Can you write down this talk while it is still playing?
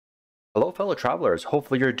Hello fellow travelers,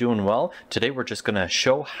 hopefully you're doing well. Today we're just going to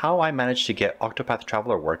show how I managed to get Octopath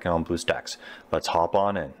Traveler working on Bluestacks. Let's hop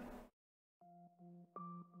on in.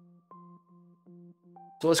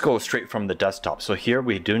 So let's go straight from the desktop. So here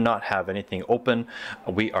we do not have anything open.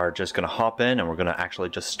 We are just going to hop in and we're going to actually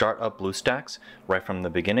just start up Bluestacks right from the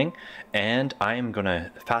beginning. And I am going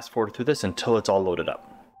to fast forward through this until it's all loaded up.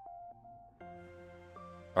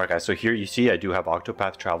 Alright guys, so here you see I do have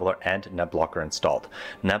Octopath Traveler and NetBlocker installed.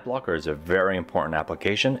 NetBlocker is a very important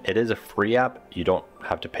application. It is a free app. You don't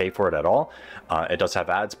have to pay for it at all. It does have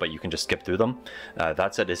ads, but you can just skip through them.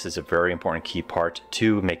 That said, this is a very important key part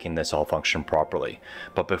to making this all function properly.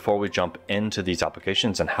 But before we jump into these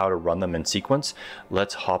applications and how to run them in sequence,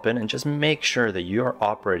 let's hop in and just make sure that your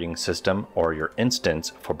operating system or your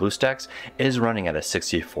instance for Bluestacks is running at a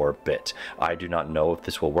 64-bit. I do not know if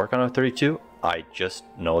this will work on a 32. I just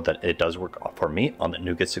know that it does work for me on the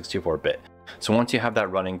Nougat 64-bit. So once you have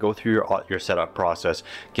that running, go through your setup process,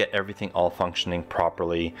 get everything all functioning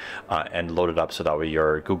properly and load it up so that way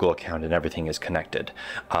your Google account and everything is connected.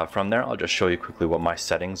 From there, I'll just show you quickly what my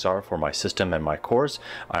settings are for my system and my cores.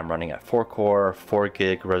 I'm running at 4 core, 4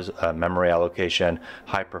 gig memory allocation,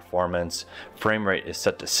 high performance, frame rate is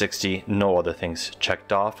set to 60, no other things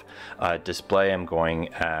checked off. Display, I'm going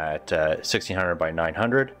at 1600 by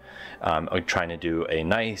 900. I'm trying to do a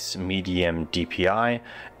nice medium DPI,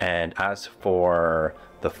 and as for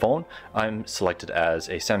the phone, I'm selected as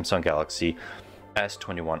a Samsung Galaxy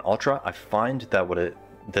S21 Ultra. I find that what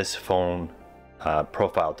this phone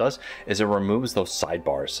profile does is it removes those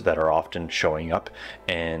sidebars that are often showing up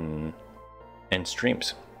in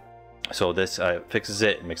streams. So this fixes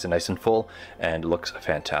it, makes it nice and full, and looks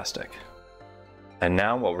fantastic. And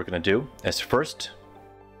now what we're going to do is first,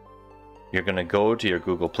 you're going to go to your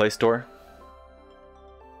Google Play Store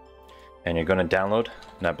and you're going to download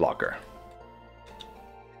NetBlocker.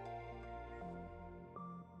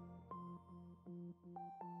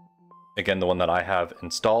 Again, the one that I have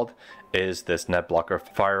installed is this NetBlocker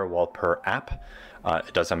Firewall Per app.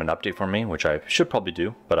 It does have an update for me, which I should probably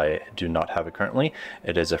do, but I do not have it currently.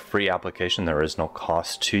 It is a free application. There is no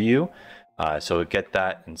cost to you. So get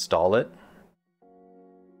that, install it.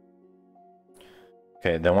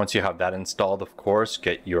 Okay, then once you have that installed, of course,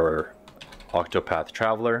 get your Octopath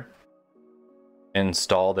Traveler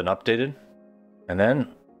installed and updated. And then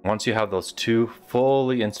once you have those two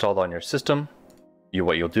fully installed on your system,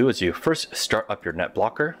 what you'll do is you first start up your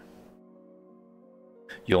NetBlocker.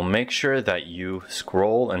 You'll make sure that you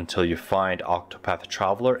scroll until you find Octopath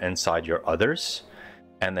Traveler inside your others,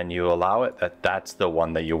 and then you allow it that that's the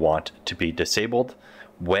one that you want to be disabled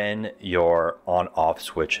when your on-off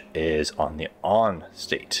switch is on the on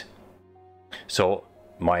state. So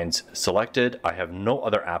mine's selected. I have no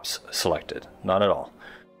other apps selected, not at all.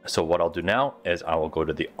 So what I'll do now is I will go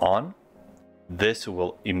to the on. This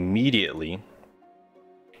will immediately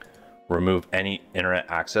remove any internet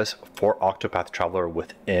access for Octopath Traveler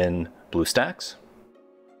within Bluestacks.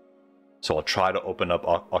 So I'll try to open up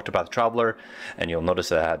Octopath Traveler, and you'll notice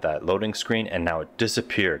that I had that loading screen and now it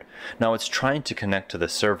disappeared. Now it's trying to connect to the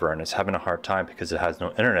server and it's having a hard time because it has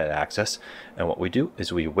no internet access. And what we do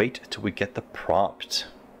is we wait till we get the prompt.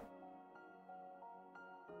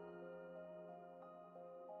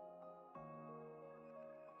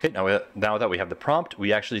 Okay, now that we have the prompt,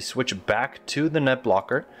 we actually switch back to the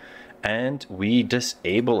NetBlocker and we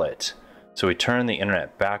disable it. So we turn the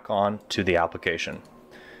internet back on to the application.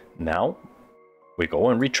 Now we go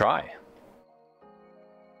and retry.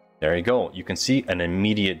 There you go. You can see an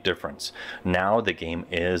immediate difference. Now the game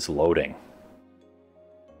is loading.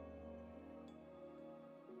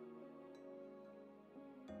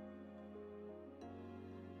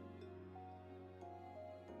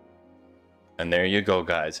 And there you go,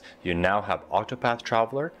 guys. You now have Octopath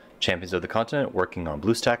Traveler, Champions of the Continent, working on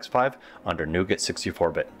Bluestacks 5 under Nougat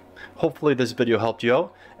 64-bit. Hopefully this video helped you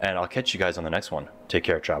out, and I'll catch you guys on the next one. Take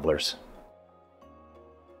care, travelers.